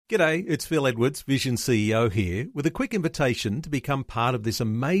G'day, it's Phil Edwards, Vision CEO here, with a quick invitation to become part of this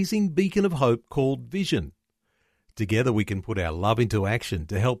amazing beacon of hope called Vision. Together we can put our love into action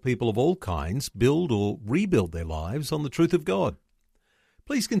to help people of all kinds build or rebuild their lives on the truth of God.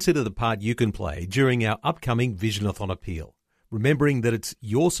 Please consider the part you can play during our upcoming Visionathon appeal, remembering that it's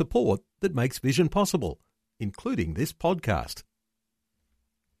your support that makes Vision possible, including this podcast.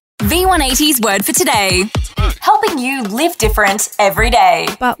 V180's word for today. Helping you live different every day.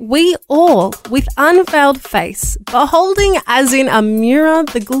 But we all, with unveiled face, beholding as in a mirror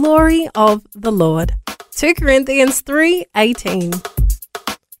the glory of the Lord. 2 Corinthians 3:18.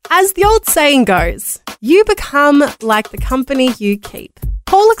 As the old saying goes, you become like the company you keep.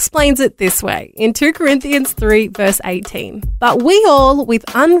 Paul explains it this way in 2 Corinthians 3 verse 18. But we all, with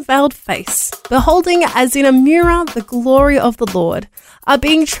unveiled face, beholding as in a mirror the glory of the Lord, are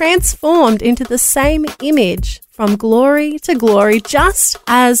being transformed into the same image from glory to glory, just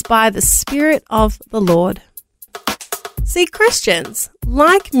as by the Spirit of the Lord. See, Christians,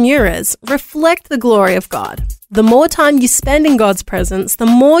 like mirrors, reflect the glory of God. The more time you spend in God's presence, the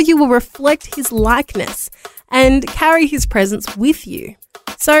more you will reflect His likeness and carry His presence with you.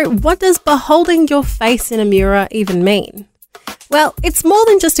 So what does beholding your face in a mirror even mean? Well, it's more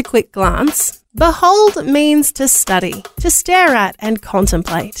than just a quick glance. Behold means to study, to stare at and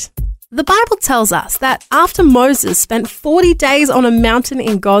contemplate. The Bible tells us that after Moses spent 40 days on a mountain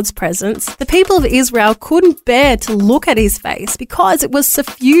in God's presence, the people of Israel couldn't bear to look at his face because it was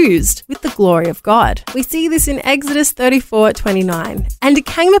suffused with the glory of God. We see this in Exodus 34:29. And it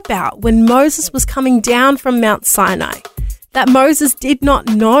came about when Moses was coming down from Mount Sinai that Moses did not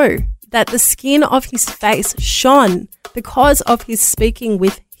know that the skin of his face shone because of his speaking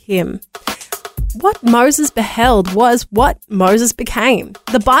with him. What Moses beheld was what Moses became.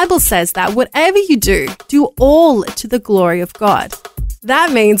 The Bible says that whatever you do, do all to the glory of God.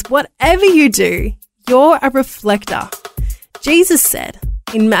 That means whatever you do, you're a reflector. Jesus said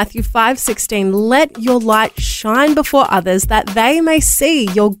in Matthew 5:16, let your light shine before others that they may see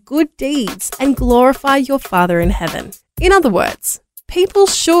your good deeds and glorify your Father in heaven. In other words, people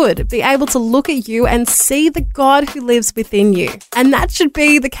should be able to look at you and see the God who lives within you. And that should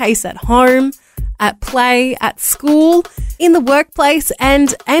be the case at home, at play, at school, in the workplace,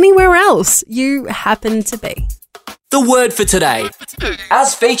 and anywhere else you happen to be. The word for today,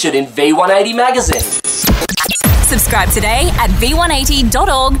 as featured in V180 magazine. Subscribe today at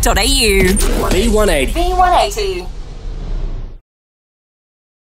v180.org.au. V180. V180.